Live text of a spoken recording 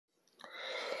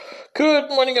Good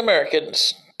morning,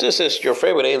 Americans. This is your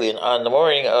favorite alien on the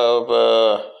morning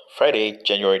of Friday,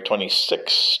 January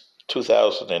 26,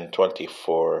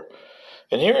 2024.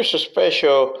 And here's a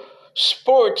special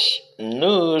sports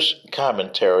news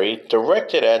commentary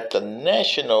directed at the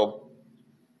National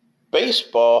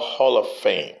Baseball Hall of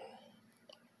Fame.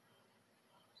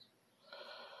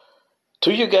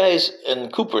 To you guys in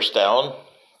Cooperstown,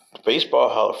 the Baseball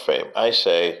Hall of Fame, I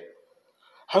say,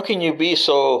 how can you be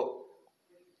so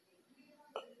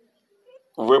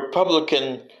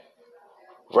Republican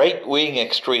right-wing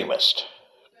extremist?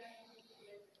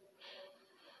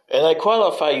 And I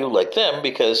qualify you like them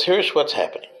because here's what's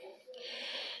happening.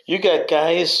 You got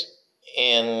guys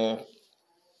in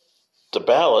the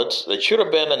ballots that should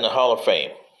have been in the Hall of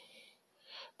Fame.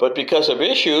 But because of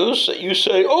issues that you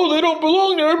say, oh, they don't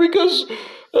belong there because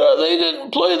they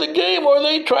didn't play the game or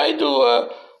they tried to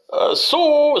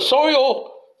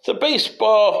soil the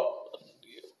baseball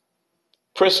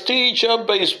prestige of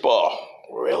baseball.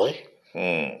 Really?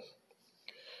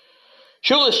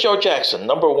 Shoeless Joe Jackson,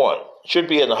 number one, should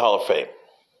be in the Hall of Fame.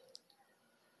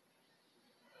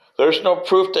 There's no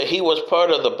proof that he was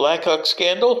part of the Blackhawk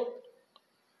scandal.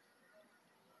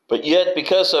 But yet,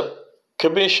 because of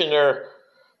Commissioner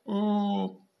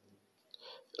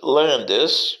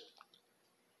Landis,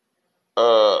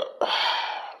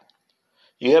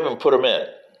 you haven't put him in.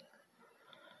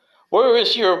 Where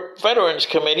is your Veterans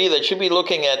Committee that should be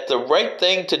looking at the right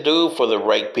thing to do for the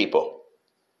right people?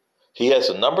 He has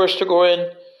the numbers to go in.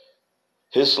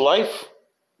 His life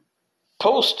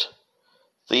post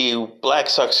the Black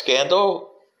Sox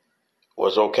scandal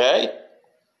was okay.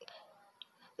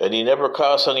 And he never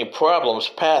caused any problems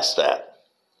past that.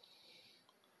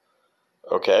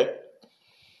 Okay?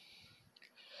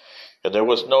 And there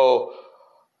was no,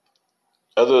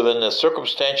 other than the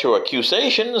circumstantial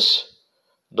accusations,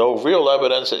 no real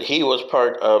evidence that he was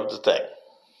part of the thing.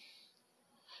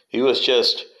 He was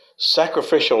just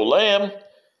sacrificial lamb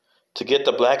to get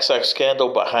the Black Sox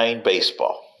scandal behind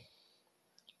baseball.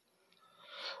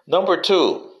 Number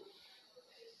two,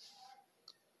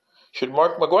 should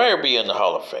Mark McGwire be in the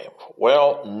Hall of Fame?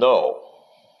 Well, no.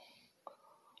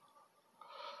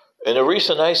 And the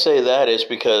reason I say that is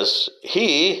because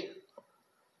he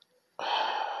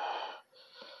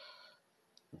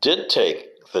did take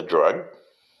the drug.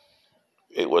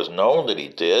 It was known that he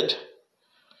did.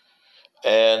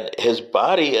 And his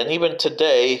body, and even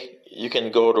today, you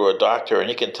can go to a doctor and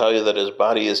he can tell you that his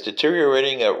body is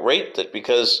deteriorating at a rate that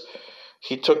because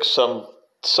he took some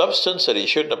substance that he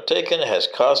shouldn't have taken has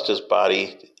caused his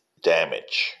body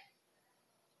damage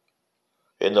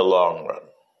in the long run.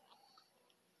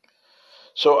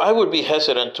 So I would be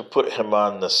hesitant to put him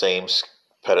on the same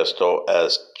pedestal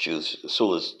as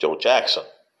Shoeless Joe Jackson.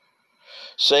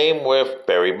 Same with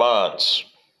Barry Bonds.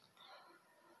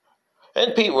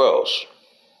 And Pete Rose.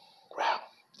 Wow,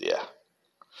 yeah.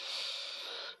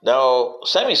 Now,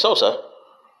 Sammy Sosa,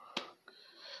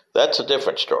 that's a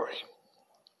different story.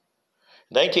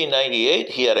 1998,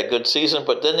 he had a good season,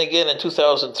 but then again in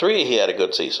 2003, he had a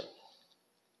good season.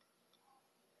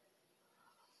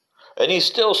 And he's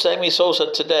still Sammy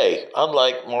Sosa today,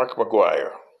 unlike Mark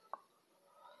McGwire.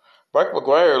 Mark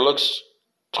McGwire looks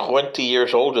 20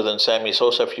 years older than Sammy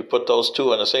Sosa if you put those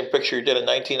two in the same picture you did in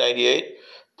 1998.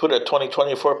 Put a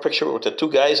 2024 picture with the two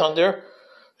guys on there,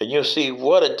 and you'll see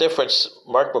what a difference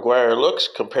Mark McGwire looks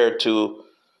compared to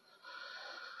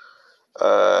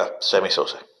Sammy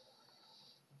Sosa.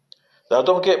 Now,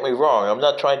 don't get me wrong. I'm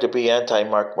not trying to be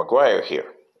anti-Mark McGwire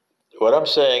here. What I'm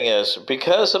saying is,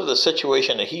 because of the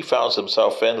situation that he found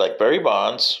himself in, like Barry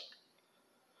Bonds,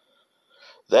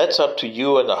 that's up to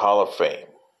you in the Hall of Fame.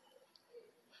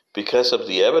 Because of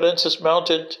the evidence is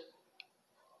mounted.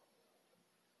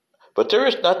 But there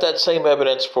is not that same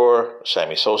evidence for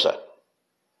Sammy Sosa.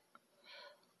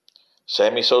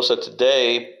 Sammy Sosa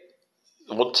today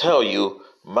will tell you,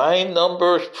 my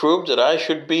numbers prove that I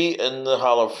should be in the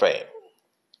Hall of Fame.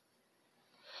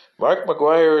 Mark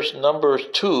McGwire's numbers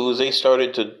too, they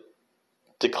started to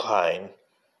decline.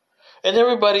 And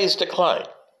everybody's declined.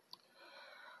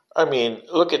 I mean,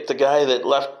 look at the guy that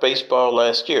left baseball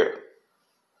last year.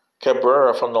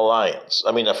 Cabrera from the Lions.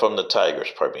 From the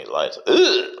Tigers, pardon me, Lions.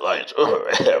 Lions.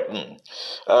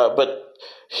 But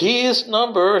his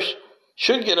numbers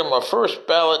should get him a first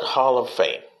ballot Hall of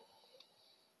Fame.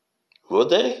 Would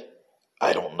they?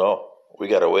 I don't know. We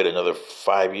got to wait another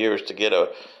 5 years to get a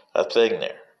thing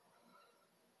there.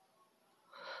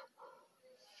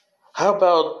 How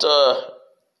about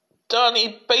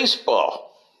Donnie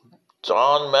Baseball?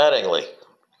 Don Mattingly.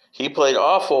 He played in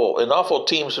awful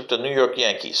teams with the New York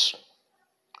Yankees.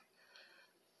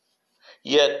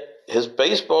 Yet his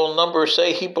baseball numbers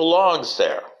say he belongs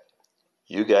there.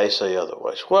 You guys say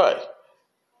otherwise. Why?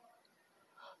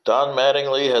 Don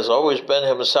Mattingly has always been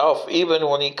himself, even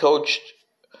when he coached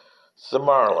the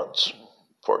Marlins.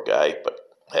 Poor guy, but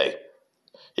hey,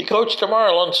 he coached the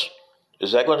Marlins.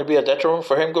 Is that going to be a detriment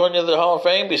for him going to the Hall of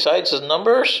Fame besides his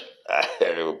numbers?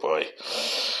 Oh, boy.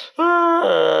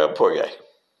 Poor guy.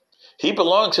 He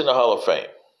belongs in the Hall of Fame.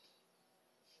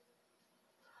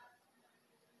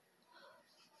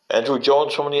 Andrew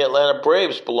Jones from the Atlanta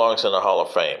Braves belongs in the Hall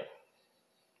of Fame.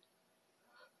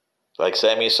 Like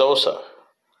Sammy Sosa.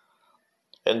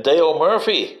 And Dale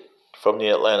Murphy from the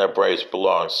Atlanta Braves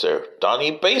belongs there.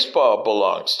 Donnie Baseball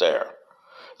belongs there.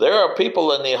 There are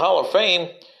people in the Hall of Fame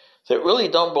that really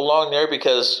don't belong there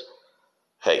because,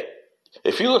 hey,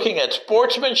 if you're looking at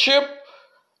sportsmanship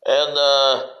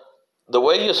and the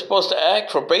way you're supposed to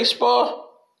act for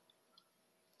baseball,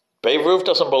 Babe Ruth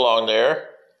doesn't belong there.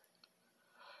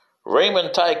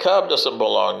 Raymond Ty Cobb doesn't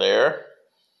belong there.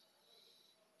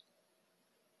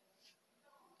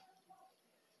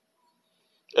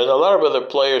 And a lot of other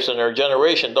players in their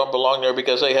generation don't belong there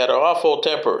because they had awful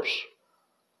tempers.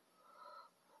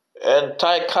 And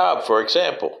Ty Cobb, for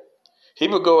example, he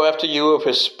would go after you with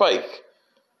his spike.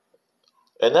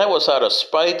 And that was out of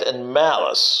spite and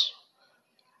malice.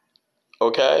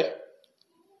 Okay?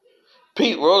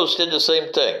 Pete Rose did the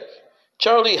same thing.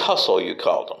 Charlie Hustle, you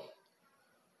called him.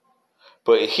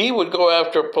 But he would go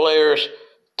after players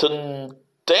to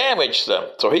damage them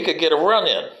so he could get a run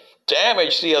in.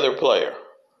 Damage the other player.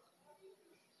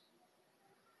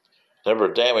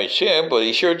 Never damaged him, but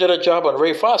he sure did a job on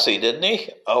Ray Fosse, didn't he?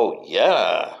 Oh,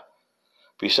 yeah.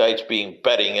 Besides being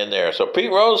betting in there. So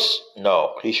Pete Rose,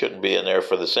 no, he shouldn't be in there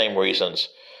for the same reasons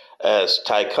as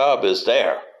Ty Cobb is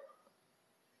there.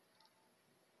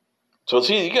 So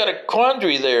see, you got a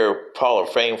quandary there, Hall of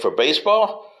Fame for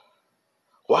baseball.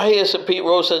 Why isn't Pete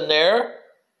Rose in there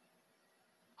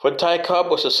when Ty Cobb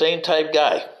was the same type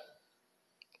guy?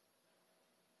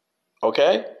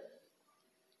 Okay?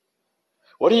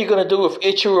 What are you going to do with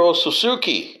Ichiro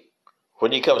Suzuki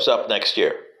when he comes up next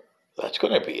year? That's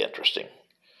going to be interesting.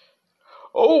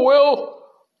 Oh, well,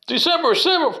 December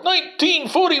 7th,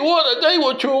 1941, a day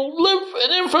which will live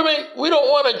in infamy. We don't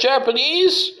want a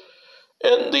Japanese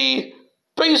in the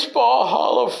Baseball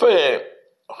Hall of Fame.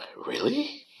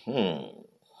 Really?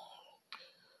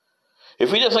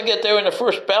 If he doesn't get there in the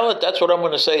first ballot, that's what I'm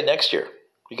going to say next year.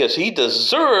 Because he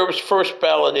deserves first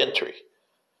ballot entry.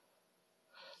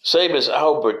 Same as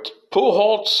Albert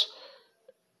Pujols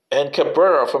and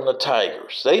Cabrera from the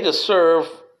Tigers. They deserve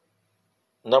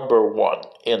number 1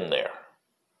 in there.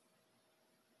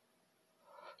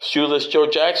 Shoeless Joe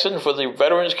Jackson for the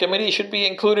Veterans Committee should be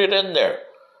included in there.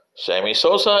 Sammy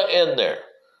Sosa in there.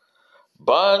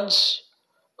 Bonds,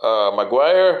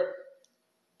 McGuire,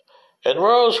 and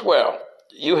Rose. Well,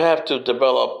 you have to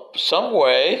develop some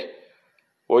way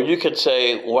where you could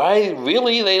say why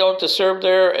really they don't deserve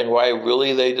there and why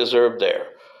really they deserve there.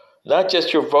 Not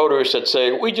just your voters that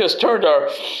say, we just turned our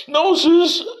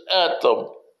noses at them.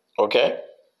 Okay?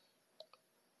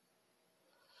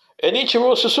 And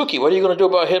Ichiro Suzuki, what are you going to do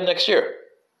about him next year?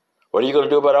 What are you going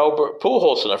to do about Albert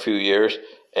Pujols in a few years?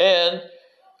 And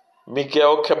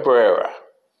Miguel Cabrera.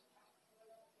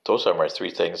 Those are my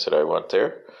 3 things that I want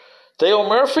there. Dale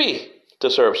Murphy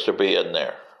deserves to be in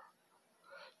there.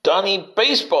 Donnie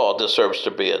Baseball deserves to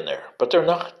be in there, but they're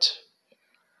not.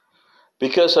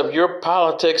 Because of your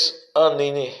politics on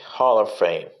the Hall of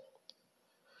Fame.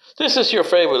 This is your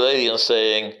favorite alien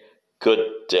saying, good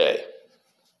day.